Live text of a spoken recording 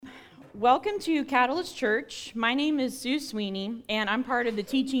Welcome to Catalyst Church. My name is Sue Sweeney, and I'm part of the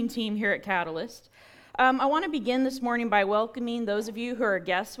teaching team here at Catalyst. I want to begin this morning by welcoming those of you who are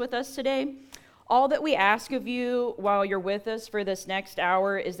guests with us today. All that we ask of you while you're with us for this next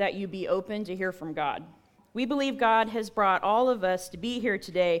hour is that you be open to hear from God. We believe God has brought all of us to be here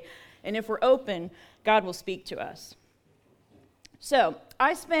today, and if we're open, God will speak to us. So,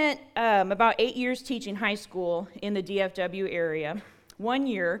 I spent about 8 years teaching high school in the DFW area. 1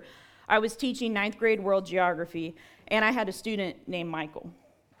 year, I was teaching 9th grade world geography, and I had a student named Michael.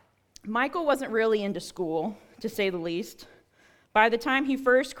 Michael wasn't really into school, to say the least. By the time he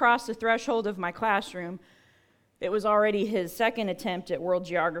first crossed the threshold of my classroom, it was already his second attempt at world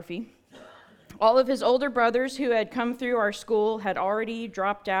geography. All of his older brothers who had come through our school had already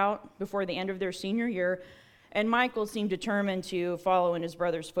dropped out before the end of their senior year, and Michael seemed determined to follow in his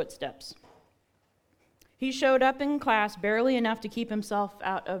brother's footsteps. He showed up in class barely enough to keep himself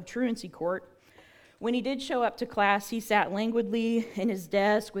out of truancy court. When he did show up to class, he sat languidly in his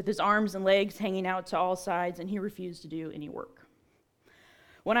desk with his arms and legs hanging out to all sides, and he refused to do any work.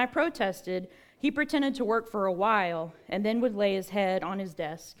 When I protested, he pretended to work for a while and then would lay his head on his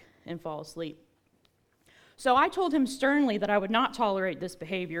desk and fall asleep. So I told him sternly that I would not tolerate this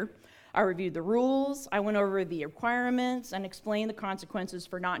behavior. I reviewed the rules, I went over the requirements, and explained the consequences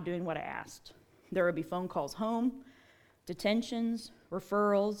for not doing what I asked. There would be phone calls home, detentions,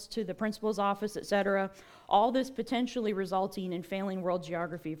 referrals to the principal's office, etc., all this potentially resulting in failing world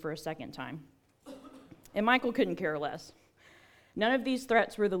geography for a second time. And Michael couldn't care less. None of these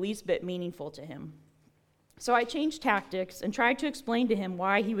threats were the least bit meaningful to him. So I changed tactics and tried to explain to him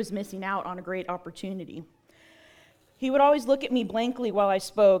why he was missing out on a great opportunity. He would always look at me blankly while I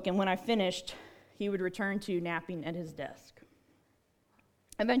spoke, and when I finished, he would return to napping at his desk.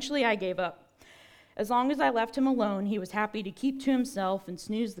 Eventually, I gave up. As long as I left him alone, he was happy to keep to himself and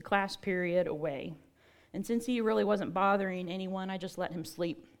snooze the class period away. And since he really wasn't bothering anyone, I just let him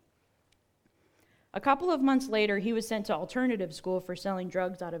sleep. A couple of months later, he was sent to alternative school for selling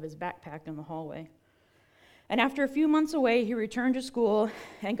drugs out of his backpack in the hallway. And after a few months away, he returned to school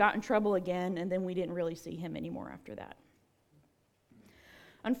and got in trouble again, and then we didn't really see him anymore after that.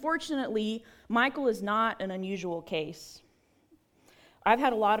 Unfortunately, Michael is not an unusual case. I've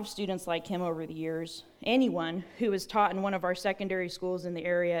had a lot of students like him over the years. Anyone who is taught in one of our secondary schools in the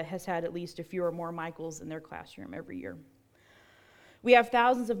area has had at least a few or more Michaels in their classroom every year. We have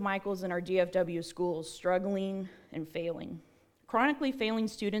thousands of Michaels in our DFW schools struggling and failing. Chronically failing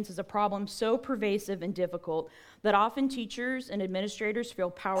students is a problem so pervasive and difficult that often teachers and administrators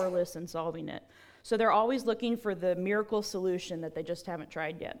feel powerless in solving it. So they're always looking for the miracle solution that they just haven't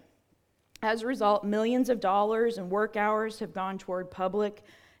tried yet. As a result, millions of dollars and work hours have gone toward public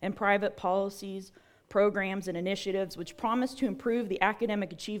and private policies, programs, and initiatives which promise to improve the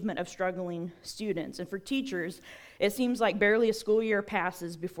academic achievement of struggling students. And for teachers, it seems like barely a school year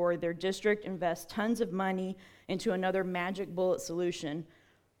passes before their district invests tons of money into another magic bullet solution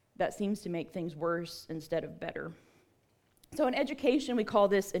that seems to make things worse instead of better. So in education, we call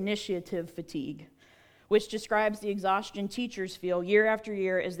this initiative fatigue, which describes the exhaustion teachers feel year after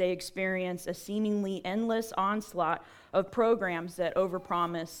year as they experience a seemingly endless onslaught of programs that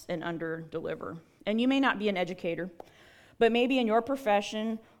overpromise and underdeliver. And you may not be an educator, but maybe in your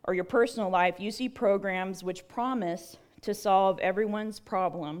profession or your personal life, you see programs which promise to solve everyone's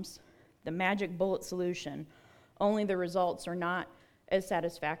problems, the magic bullet solution, only the results are not as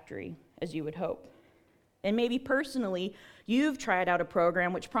satisfactory as you would hope. And maybe personally, you've tried out a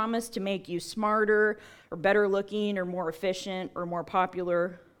program which promised to make you smarter or better looking or more efficient or more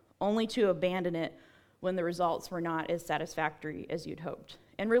popular, only to abandon it when the results were not as satisfactory as you'd hoped.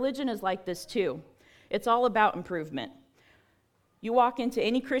 And religion is like this too. It's all about improvement. You walk into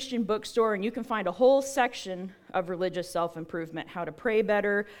any Christian bookstore and you can find a whole section of religious self-improvement, how to pray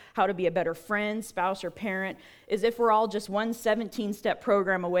better, how to be a better friend, spouse, or parent, as if we're all just one 17-step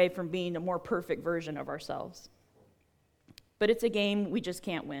program away from being a more perfect version of ourselves. But it's a game we just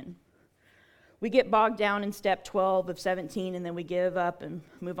can't win. We get bogged down in step 12 of 17 and then we give up and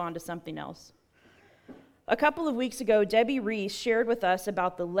move on to something else. A couple of weeks ago, Debbie Reese shared with us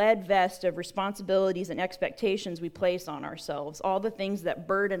about the lead vest of responsibilities and expectations we place on ourselves, all the things that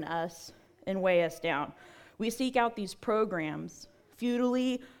burden us and weigh us down. We seek out these programs,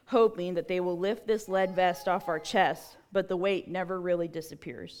 futilely hoping that they will lift this lead vest off our chest, but the weight never really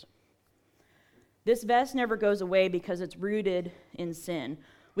disappears. This vest never goes away because it's rooted in sin.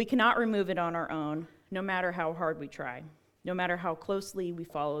 We cannot remove it on our own, no matter how hard we try, no matter how closely we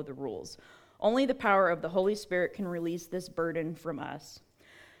follow the rules. Only the power of the Holy Spirit can release this burden from us.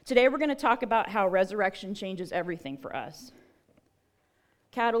 Today we're going to talk about how resurrection changes everything for us.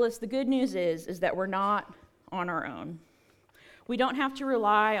 Catalyst, the good news is that we're not on our own. We don't have to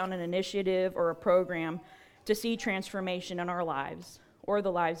rely on an initiative or a program to see transformation in our lives or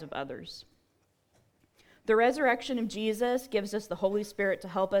the lives of others. The resurrection of Jesus gives us the Holy Spirit to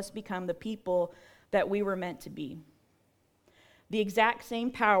help us become the people that we were meant to be. The exact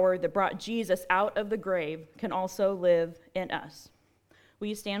same power that brought Jesus out of the grave can also live in us. Will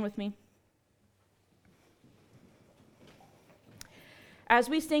you stand with me? As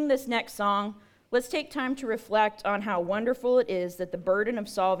we sing this next song, let's take time to reflect on how wonderful it is that the burden of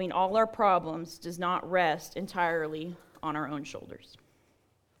solving all our problems does not rest entirely on our own shoulders.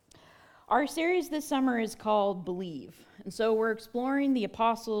 Our series this summer is called Believe, and so we're exploring the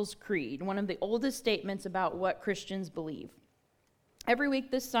Apostles' Creed, one of the oldest statements about what Christians believe. Every week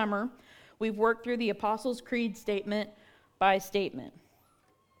this summer, we've worked through the Apostles' Creed statement by statement.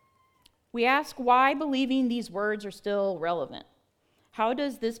 We ask why believing these words are still relevant. How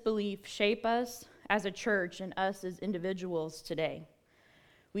does this belief shape us as a church and us as individuals today?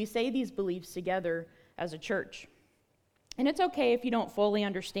 We say these beliefs together as a church. And it's okay if you don't fully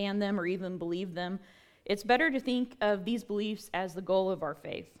understand them or even believe them. It's better to think of these beliefs as the goal of our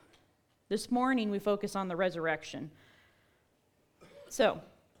faith. This morning, we focus on the resurrection. So,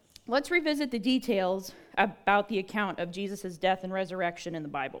 let's revisit the details about the account of Jesus' death and resurrection in the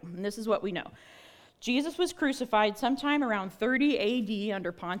Bible. And this is what we know. Jesus was crucified sometime around 30 AD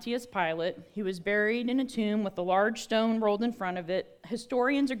under Pontius Pilate. He was buried in a tomb with a large stone rolled in front of it.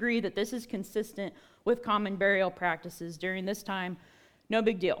 Historians agree that this is consistent with common burial practices during this time. No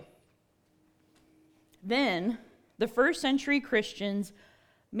big deal. Then, the first century Christians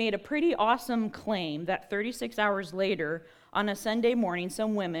made a pretty awesome claim that 36 hours later, on a Sunday morning,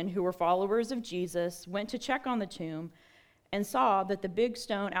 some women who were followers of Jesus went to check on the tomb and saw that the big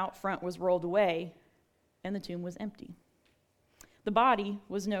stone out front was rolled away and the tomb was empty. The body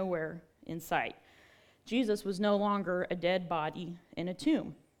was nowhere in sight. Jesus was no longer a dead body in a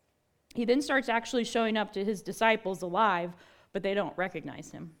tomb. He then starts actually showing up to his disciples alive, but they don't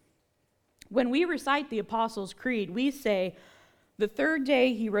recognize him. When we recite the Apostles' Creed, we say, "The third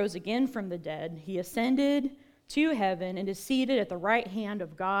day he rose again from the dead. He ascended to heaven and is seated at the right hand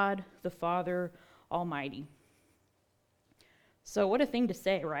of God, the Father Almighty." So what a thing to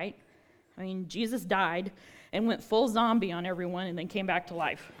say, right? I mean, Jesus died and went full zombie on everyone and then came back to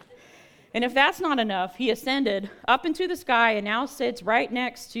life. And if that's not enough, he ascended up into the sky and now sits right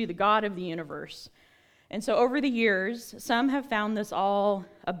next to the God of the universe. And so over the years, some have found this all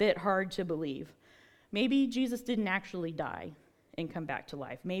a bit hard to believe. Maybe Jesus didn't actually die and come back to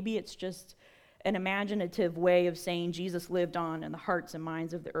life. Maybe it's just an imaginative way of saying Jesus lived on in the hearts and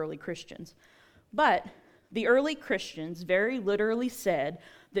minds of the early Christians. But the early Christians very literally said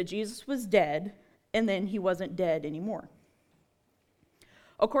that Jesus was dead and then he wasn't dead anymore.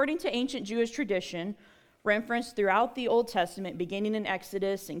 According to ancient Jewish tradition, referenced throughout the Old Testament, beginning in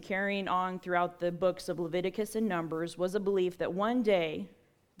Exodus and carrying on throughout the books of Leviticus and Numbers, was a belief that one day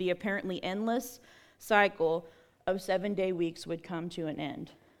the apparently endless cycle of 7-day weeks would come to an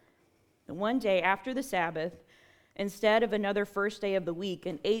end. And one day after the Sabbath, instead of another first day of the week,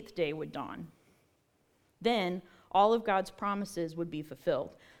 an 8th day would dawn. Then all of God's promises would be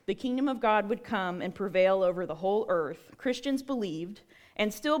fulfilled. The kingdom of God would come and prevail over the whole earth. Christians believed,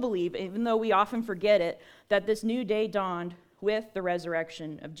 and still believe, even though we often forget it, that this new day dawned with the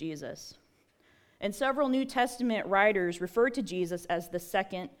resurrection of Jesus. And several New Testament writers refer to Jesus as the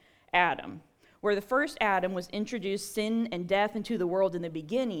second Adam. Where the first Adam was introduced sin and death into the world in the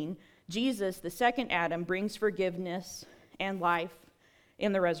beginning, Jesus, the second Adam, brings forgiveness and life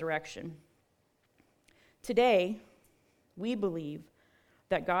in the resurrection. Today, we believe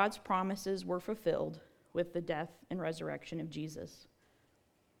that God's promises were fulfilled with the death and resurrection of Jesus.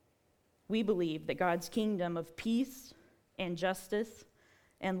 We believe that God's kingdom of peace and justice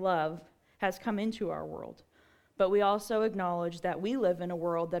and love has come into our world. But we also acknowledge that we live in a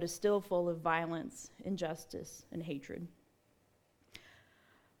world that is still full of violence, injustice, and hatred.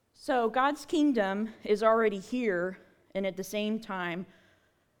 So God's kingdom is already here, and at the same time,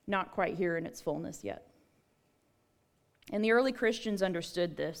 not quite here in its fullness yet. And the early Christians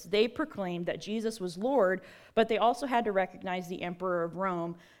understood this. They proclaimed that Jesus was Lord, but they also had to recognize the emperor of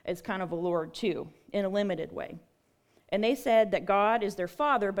Rome as kind of a Lord too, in a limited way. And they said that God is their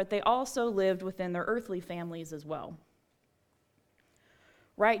father, but they also lived within their earthly families as well.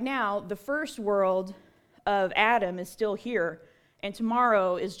 Right now, the first world of Adam is still here, and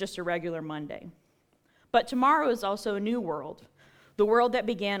tomorrow is just a regular Monday. But tomorrow is also a new world, the world that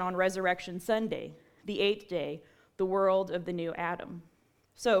began on Resurrection Sunday, the 8th day, the world of the new Adam.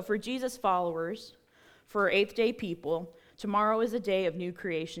 So for Jesus followers, for 8th day people, Tomorrow is a day of new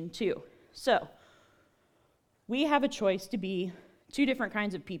creation too. So, we have a choice to be two different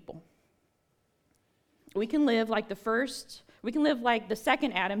kinds of people. We can live like the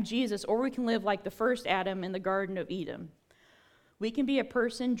second Adam, Jesus, or we can live like the first Adam in the Garden of Eden. We can be a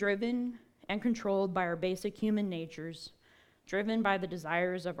person driven and controlled by our basic human natures, driven by the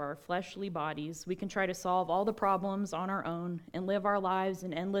desires of our fleshly bodies. We can try to solve all the problems on our own and live our lives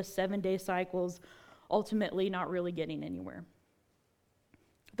in endless 7-day cycles, ultimately not really getting anywhere.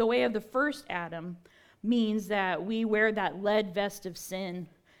 The way of the first Adam means that we wear that lead vest of sin,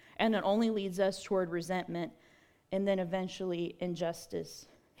 and it only leads us toward resentment and then eventually injustice,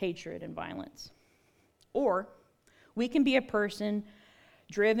 hatred, and violence. Or we can be a person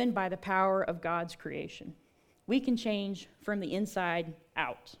driven by the power of God's creation. We can change from the inside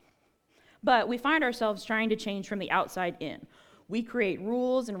out. But we find ourselves trying to change from the outside in. We create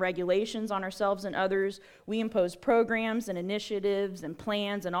rules and regulations on ourselves and others. We impose programs and initiatives and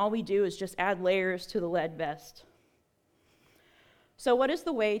plans, and all we do is just add layers to the lead vest. So what is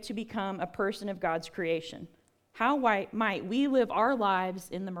the way to become a person of God's creation? How might we live our lives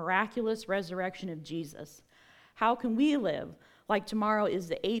in the miraculous resurrection of Jesus? How can we live like tomorrow is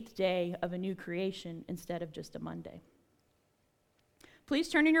the 8th day of a new creation instead of just a Monday? Please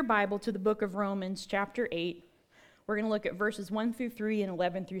turn in your Bible to the book of Romans, chapter 8. We're going to look at verses 1 through 3 and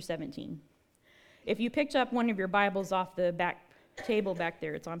 11 through 17. If you picked up one of your Bibles off the back table back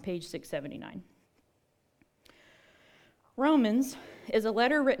there, it's on page 679. Romans is a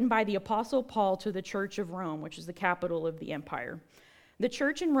letter written by the Apostle Paul to the Church of Rome, which is the capital of the empire. The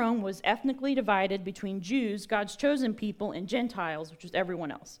church in Rome was ethnically divided between Jews, God's chosen people, and Gentiles, which was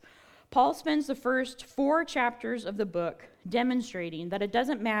everyone else. Paul spends the first 4 chapters of the book demonstrating that it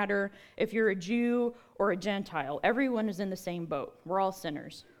doesn't matter if you're a Jew or a Gentile. Everyone is in the same boat. We're all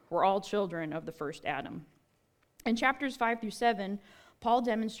sinners. We're all children of the first Adam. In chapters 5 through 7, Paul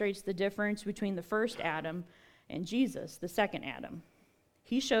demonstrates the difference between the first Adam and Jesus, the second Adam.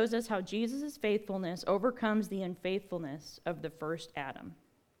 He shows us how Jesus' faithfulness overcomes the unfaithfulness of the first Adam.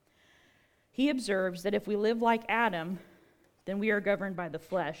 He observes that if we live like Adam, then we are governed by the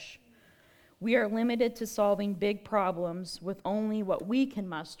flesh. We are limited to solving big problems with only what we can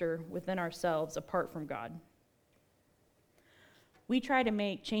muster within ourselves apart from God. We try to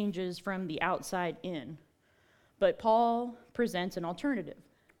make changes from the outside in, but Paul presents an alternative.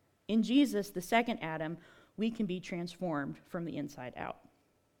 In Jesus, the second Adam, we can be transformed from the inside out.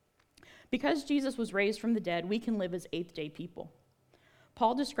 Because Jesus was raised from the dead, we can live as 8th-day people.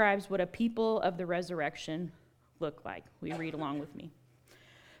 Paul describes what a people of the resurrection look like. We read along with me.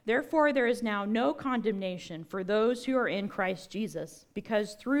 Therefore, there is now no condemnation for those who are in Christ Jesus,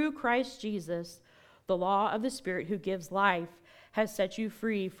 because through Christ Jesus, the law of the Spirit who gives life has set you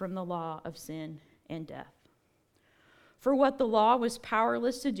free from the law of sin and death. For what the law was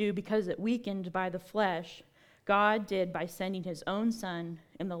powerless to do because it weakened by the flesh, God did by sending his own Son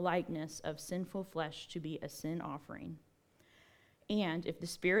in the likeness of sinful flesh to be a sin offering. And if the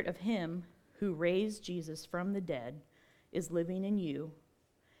Spirit of him who raised Jesus from the dead is living in you,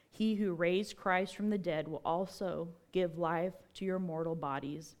 he who raised Christ from the dead will also give life to your mortal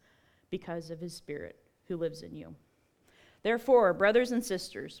bodies because of his Spirit who lives in you. Therefore, brothers and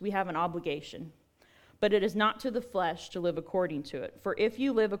sisters, we have an obligation, but it is not to the flesh to live according to it. For if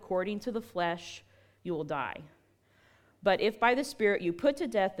you live according to the flesh, you will die. But if by the Spirit you put to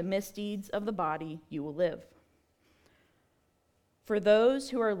death the misdeeds of the body, you will live. For those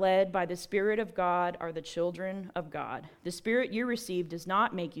who are led by the Spirit of God are the children of God. The Spirit you received does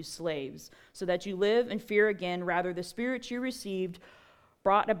not make you slaves, so that you live in fear again. Rather, the Spirit you received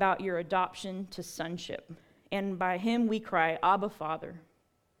brought about your adoption to sonship. And by him we cry, Abba, Father.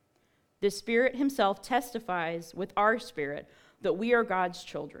 The Spirit himself testifies with our spirit that we are God's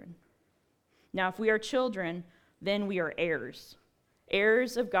children. Now, if we are children, then we are heirs,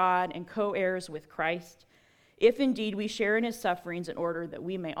 heirs of God and co-heirs with Christ, if indeed we share in his sufferings in order that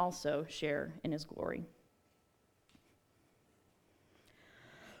we may also share in his glory.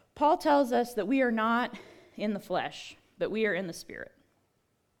 Paul tells us that we are not in the flesh, but we are in the Spirit.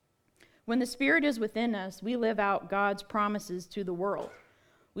 When the Spirit is within us, we live out God's promises to the world.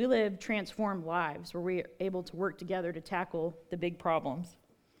 We live transformed lives where we are able to work together to tackle the big problems.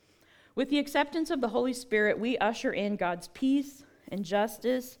 With the acceptance of the Holy Spirit, we usher in God's peace and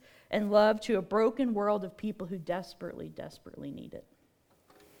justice and love to a broken world of people who desperately, desperately need it.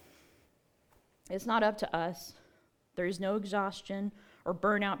 It's not up to us. There is no exhaustion or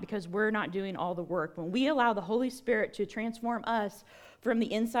burnout because we're not doing all the work. When we allow the Holy Spirit to transform us from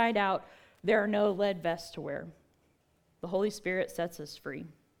the inside out, there are no lead vests to wear. The Holy Spirit sets us free.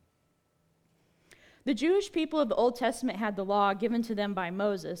 The Jewish people of the Old Testament had the law given to them by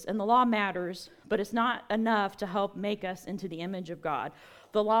Moses, and the law matters, but it's not enough to help make us into the image of God.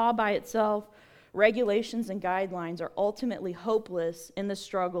 The law by itself, regulations and guidelines are ultimately hopeless in the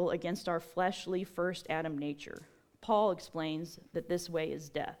struggle against our fleshly first Adam nature. Paul explains that this way is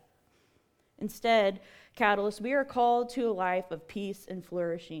death. Instead, Catalyst, we are called to a life of peace and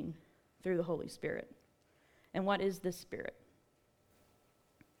flourishing through the Holy Spirit. And what is this Spirit?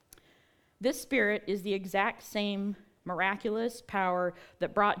 This Spirit is the exact same miraculous power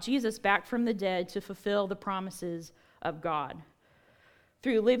that brought Jesus back from the dead to fulfill the promises of God.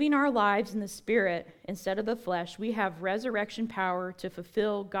 Through living our lives in the Spirit instead of the flesh, we have resurrection power to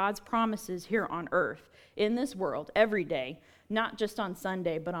fulfill God's promises here on earth, in this world, every day, not just on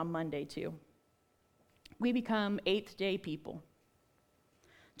Sunday, but on Monday too. We become eighth-day people.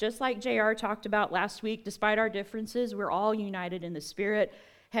 Just like JR talked about last week, despite our differences, we're all united in the Spirit,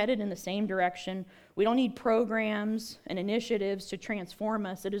 headed in the same direction. We don't need programs and initiatives to transform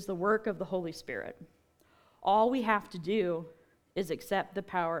us. It is the work of the Holy Spirit. All we have to do is accept the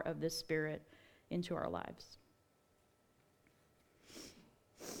power of this Spirit into our lives.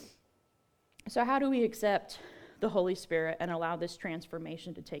 So how do we accept the Holy Spirit and allow this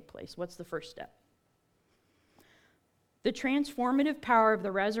transformation to take place? What's the first step? The transformative power of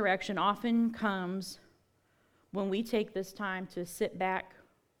the resurrection often comes when we take this time to sit back,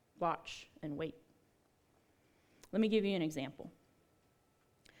 watch, and wait. Let me give you an example.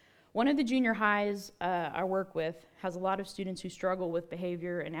 One of the junior highs I work with has a lot of students who struggle with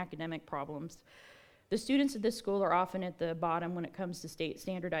behavior and academic problems. The students at this school are often at the bottom when it comes to state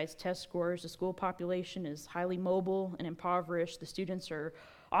standardized test scores. The school population is highly mobile and impoverished. The students are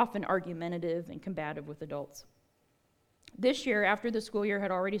often argumentative and combative with adults. This year, after the school year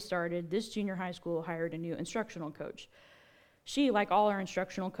had already started, this junior high school hired a new instructional coach. She, like all our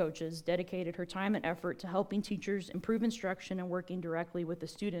instructional coaches, dedicated her time and effort to helping teachers improve instruction and working directly with the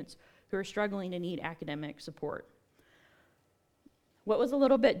students who are struggling and need academic support. What was a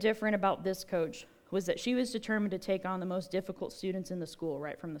little bit different about this coach was that she was determined to take on the most difficult students in the school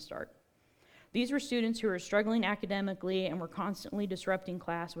right from the start. These were students who were struggling academically and were constantly disrupting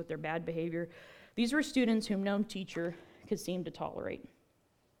class with their bad behavior. These were students whom no teacher could seem to tolerate.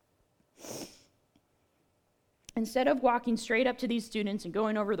 Instead of walking straight up to these students and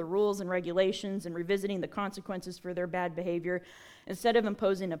going over the rules and regulations and revisiting the consequences for their bad behavior, instead of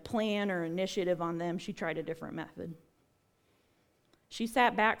imposing a plan or initiative on them, she tried a different method. She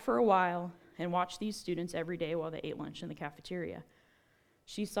sat back for a while and watched these students every day while they ate lunch in the cafeteria.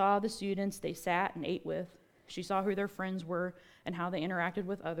 She saw the students they sat and ate with. She saw who their friends were and how they interacted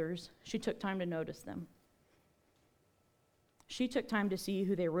with others. She took time to notice them. She took time to see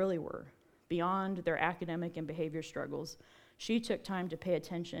who they really were, beyond their academic and behavior struggles. She took time to pay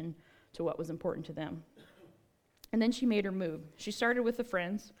attention to what was important to them. And then she made her move. She started with the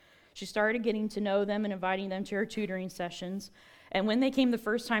friends. She started getting to know them and inviting them to her tutoring sessions. And when they came the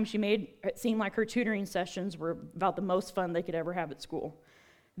first time, she made it seem like her tutoring sessions were about the most fun they could ever have at school.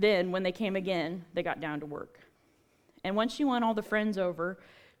 Then, when they came again, they got down to work. And once she won all the friends over,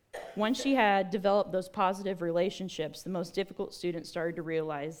 once she had developed those positive relationships, the most difficult students started to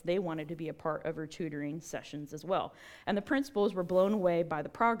realize they wanted to be a part of her tutoring sessions as well. And the principals were blown away by the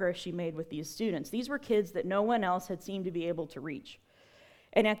progress she made with these students. These were kids that no one else had seemed to be able to reach.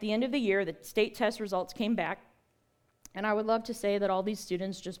 And at the end of the year, the state test results came back, and I would love to say that all these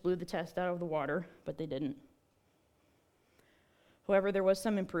students just blew the test out of the water, but they didn't. However, there was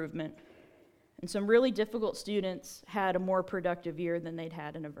some improvement. And some really difficult students had a more productive year than they'd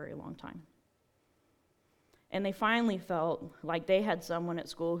had in a very long time. And they finally felt like they had someone at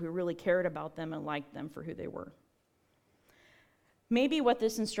school who really cared about them and liked them for who they were. Maybe what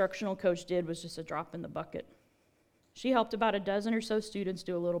this instructional coach did was just a drop in the bucket. She helped about a dozen or so students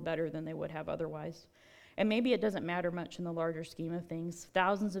do a little better than they would have otherwise. And maybe it doesn't matter much in the larger scheme of things.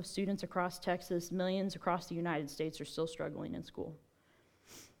 Thousands of students across Texas, millions across the United States are still struggling in school.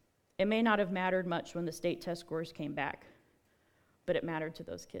 It may not have mattered much when the state test scores came back, but it mattered to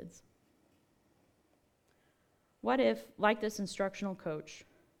those kids. What if, like this instructional coach,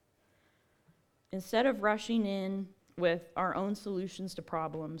 instead of rushing in with our own solutions to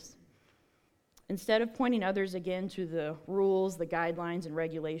problems, instead of pointing others again to the rules, the guidelines, and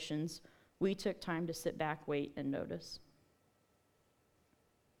regulations, we took time to sit back, wait, and notice?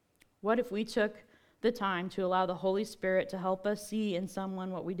 What if we took the time to allow the Holy Spirit to help us see in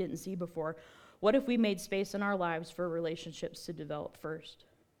someone what we didn't see before? What if we made space in our lives for relationships to develop first?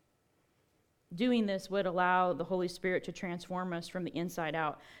 Doing this would allow the Holy Spirit to transform us from the inside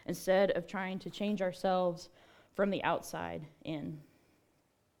out instead of trying to change ourselves from the outside in.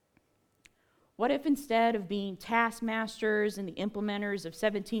 What if instead of being taskmasters and the implementers of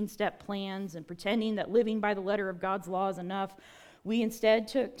 17-step plans and pretending that living by the letter of God's law is enough, we instead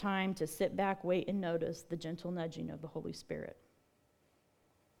took time to sit back, wait, and notice the gentle nudging of the Holy Spirit?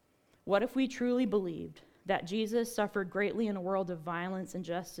 What if we truly believed that Jesus suffered greatly in a world of violence,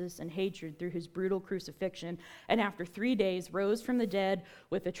 injustice, and hatred through his brutal crucifixion, and after 3 days rose from the dead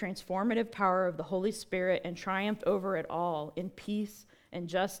with the transformative power of the Holy Spirit and triumphed over it all in peace and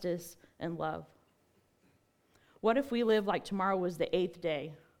justice and love? What if we lived like tomorrow was the 8th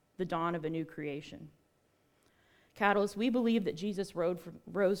day, the dawn of a new creation? Catalyst, we believe that Jesus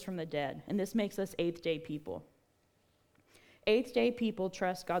rose from the dead, and this makes us 8th day people. 8th day people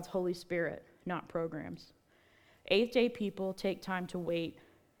trust God's Holy Spirit, not programs. 8th day people take time to wait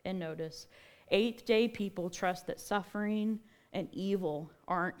and notice. 8th day people trust that suffering and evil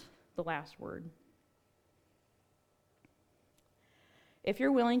aren't the last word. If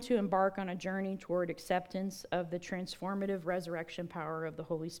you're willing to embark on a journey toward acceptance of the transformative resurrection power of the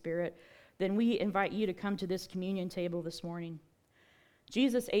Holy Spirit, then we invite you to come to this communion table this morning.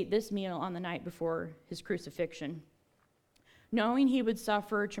 Jesus ate this meal on the night before his crucifixion. Knowing he would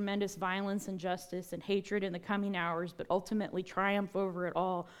suffer tremendous violence, injustice, and hatred in the coming hours, but ultimately triumph over it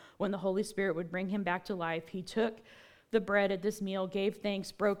all when the Holy Spirit would bring him back to life, he took the bread at this meal, gave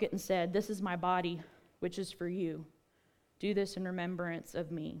thanks, broke it, and said, "This is my body, which is for you. Do this in remembrance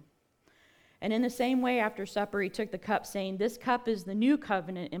of me." And in the same way, after supper, he took the cup, saying, "This cup is the new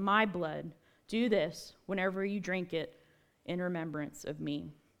covenant in my blood. Do this whenever you drink it in remembrance of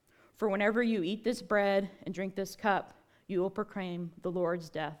me. For whenever you eat this bread and drink this cup, you will proclaim the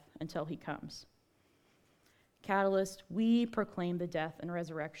Lord's death until he comes." Catalyst, we proclaim the death and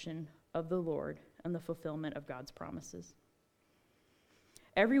resurrection of the Lord and the fulfillment of God's promises.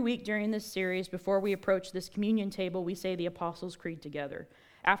 Every week during this series, before we approach this communion table, we say the Apostles' Creed together.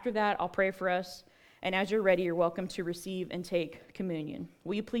 After that, I'll pray for us, and as you're ready, you're welcome to receive and take communion.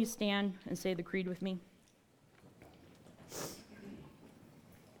 Will you please stand and say the creed with me?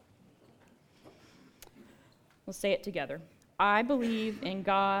 We'll say it together. I believe in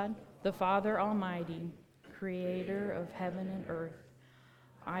God, the Father Almighty, creator of heaven and earth.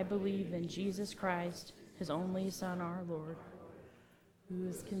 I believe in Jesus Christ, his only Son, our Lord, who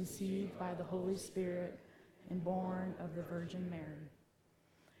was conceived by the Holy Spirit and born of the Virgin Mary.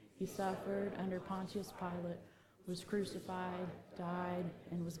 He suffered under Pontius Pilate, was crucified, died,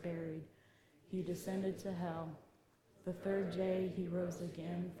 and was buried. He descended to hell. The 3rd day he rose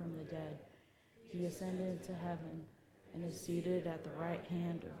again from the dead. He ascended to heaven and is seated at the right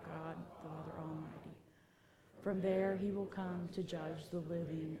hand of God, Father Almighty. From there he will come to judge the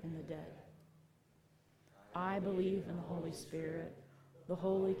living and the dead. I believe in the Holy Spirit, the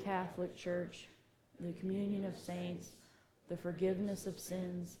Holy Catholic Church, the communion of saints, the forgiveness of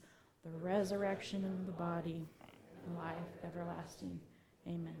sins, the resurrection of the body, and life everlasting.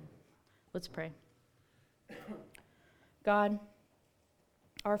 Amen. Let's pray. God,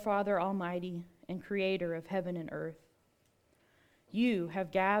 our Father Almighty and creator of heaven and earth, you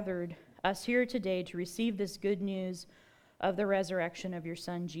have gathered us here today to receive this good news of the resurrection of your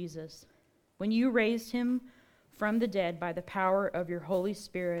Son, Jesus. When you raised him from the dead by the power of your Holy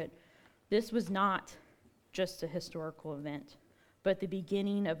Spirit, this was not just a historical event, but the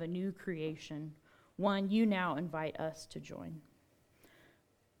beginning of a new creation, one you now invite us to join.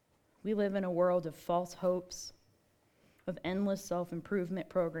 We live in a world of false hopes, of endless self-improvement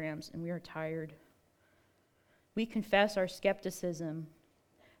programs, and we are tired. We confess our skepticism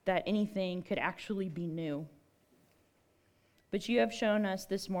that anything could actually be new. But you have shown us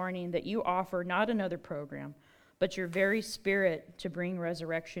this morning that you offer not another program, but your very Spirit to bring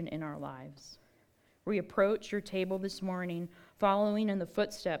resurrection in our lives. We approach your table this morning, following in the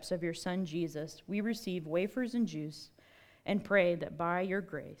footsteps of your Son Jesus. We receive wafers and juice and pray that by your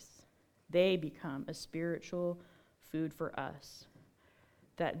grace, they become a spiritual food for us,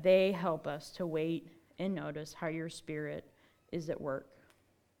 that they help us to wait and notice how your Spirit is at work.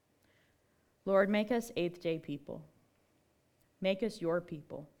 Lord, make us 8th day people. Make us your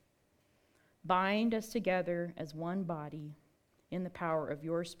people. Bind us together as one body in the power of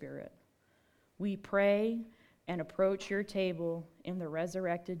your Spirit. We pray and approach your table in the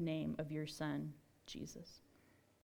resurrected name of your Son, Jesus.